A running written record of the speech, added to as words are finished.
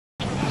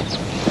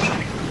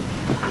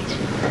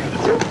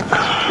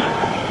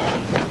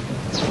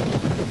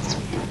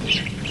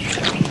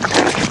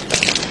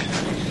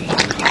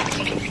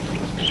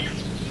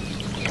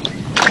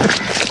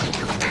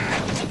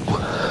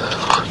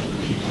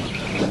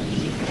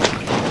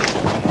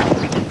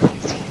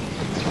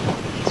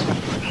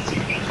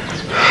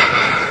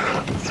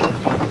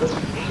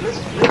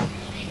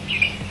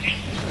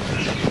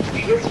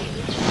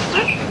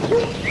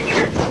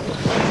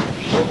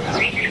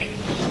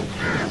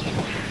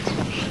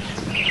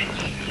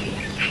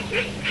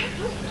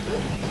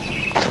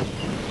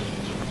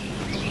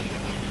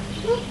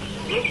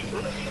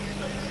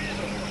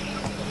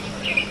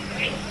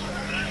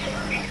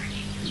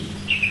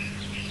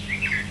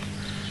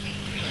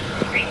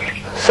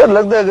Sir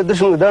लगता है कि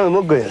दुश्मन के दाने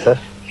मुक गए सर।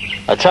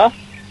 अच्छा,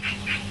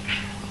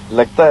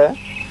 लगता है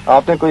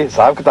आपने कोई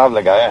हिसाब किताब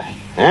लगाया है,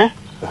 हैं?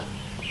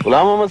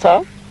 गुलाम मोहम्मद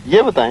साहब,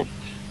 ये बताएं,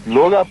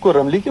 लोग आपको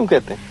रमली क्यों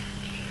कहते हैं?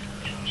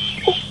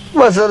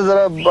 बस सर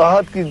जरा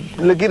हाथ की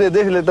लकीरें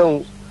देख लेता हूँ,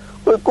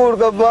 कोई कोड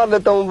का मार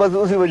लेता हूँ, बस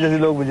उसी वजह से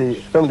लोग मुझे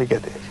रमली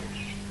कहते हैं।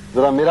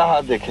 जरा मेरा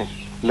हाथ देखें,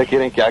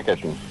 लकीरें क्या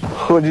कहती हैं?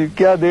 हो जी,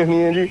 क्या देखनी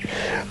है जी,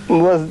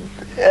 बस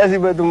ऐसी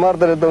मैं तो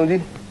मारता रहता हूँ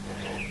जी।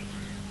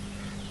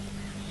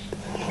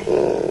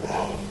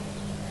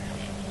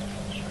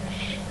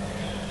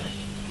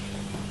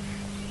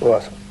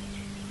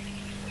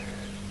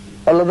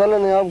 अल्लाह ताला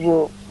ने आपको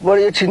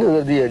बड़ी अच्छी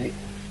नजर दी है जी,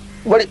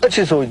 बड़ी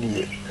अच्छी सोच दी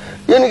है,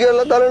 यानी कि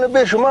अल्लाह ताला ने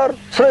बेशुमार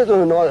सराहतों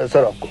से नवाजा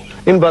सर आपको।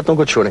 इन बातों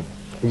को छोड़ें,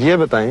 ये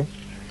बताएं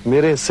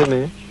मेरे हिस्से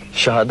में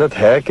शहादत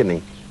है कि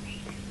नहीं?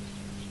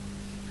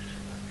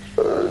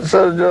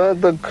 सर जहाँ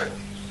तक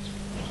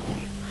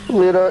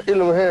मेरा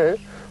इल्म है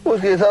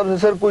उसके हिसाब से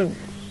सर कोई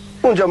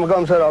ऊंचा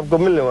मकाम सर आपको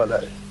मिलने वाला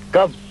है।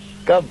 कब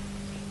कब?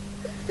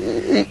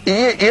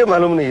 ये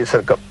मालूम नहीं है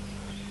सर कब।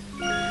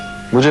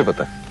 मुझे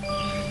पता है,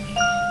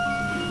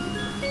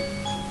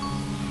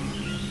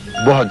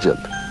 बहुत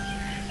जल्द।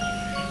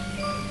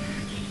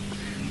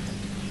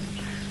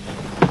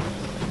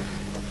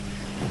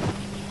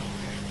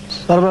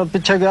 सर मैं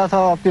पीछे गया था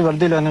आपकी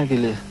वर्दी लेने के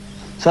लिए,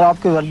 सर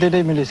आपकी वर्दी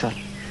नहीं मिली सर,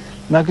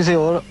 मैं किसी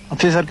और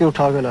ऑफिसर की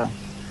उठा के लाया।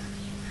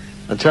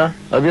 अच्छा,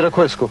 अभी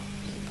रखो इसको।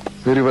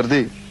 मेरी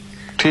वर्दी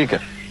ठीक है,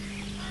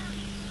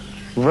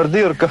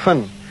 वर्दी और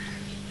कफन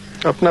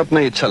अपना अपना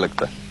ही अच्छा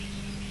लगता है।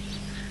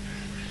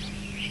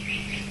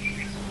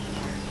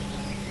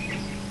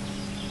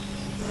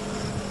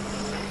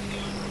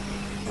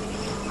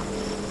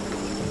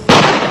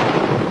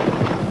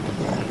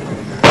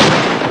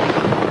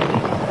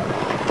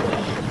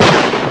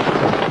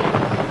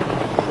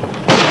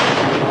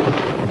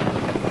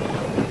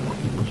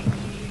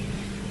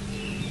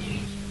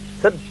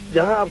 सर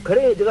जहाँ आप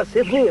खड़े हैं जगह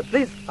सेफ नहीं है,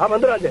 प्लीज आप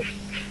अंदर आ जाए।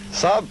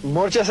 साहब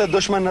मोर्चे से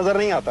दुश्मन नजर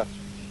नहीं आता।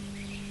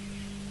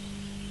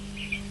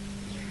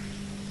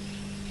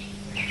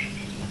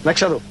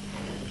 नक्शा दो।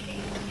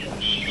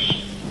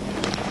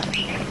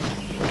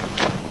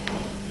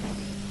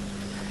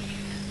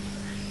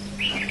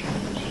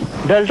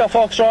 Delta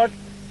foxtrot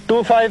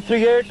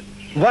 2538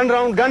 1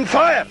 round gun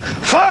fire.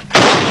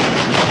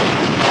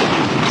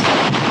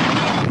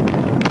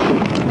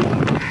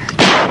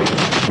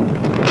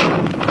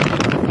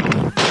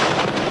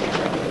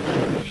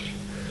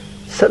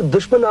 Sir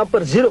दुश्मन आप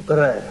पर जीरो कर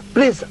रहा है,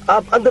 प्लीज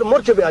आप अंदर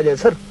मोर्चे पे आ जाए।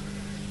 सर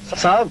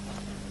साहब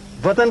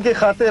वतन की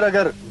खातिर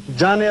अगर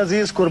जान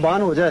अजीज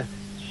कुर्बान हो जाए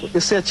तो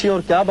इससे अच्छी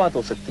और क्या बात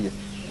हो सकती है?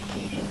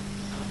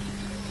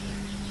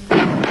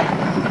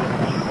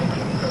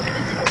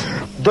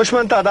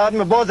 दुश्मन तादाद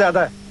में बहुत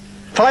ज्यादा है।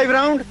 5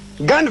 round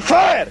gun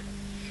fire.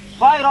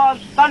 5 round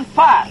gun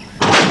fire.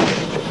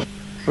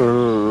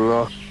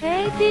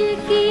 दिल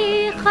की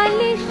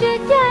खलिश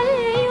चल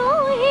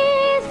यूं ही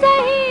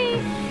सही,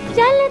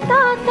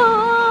 चलता तो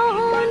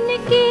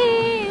उनकी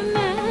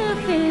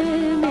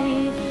महफिल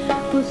में,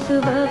 उस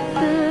वक्त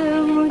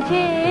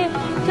मुझे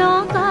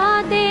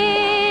चौंका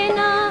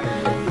देना,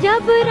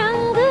 जब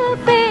रंग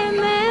पे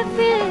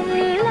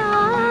महफिल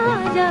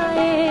आ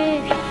जाए,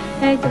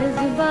 है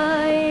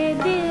जज्बाए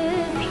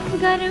दिल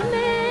घर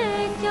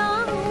में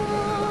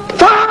जाऊं।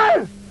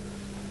 फायर!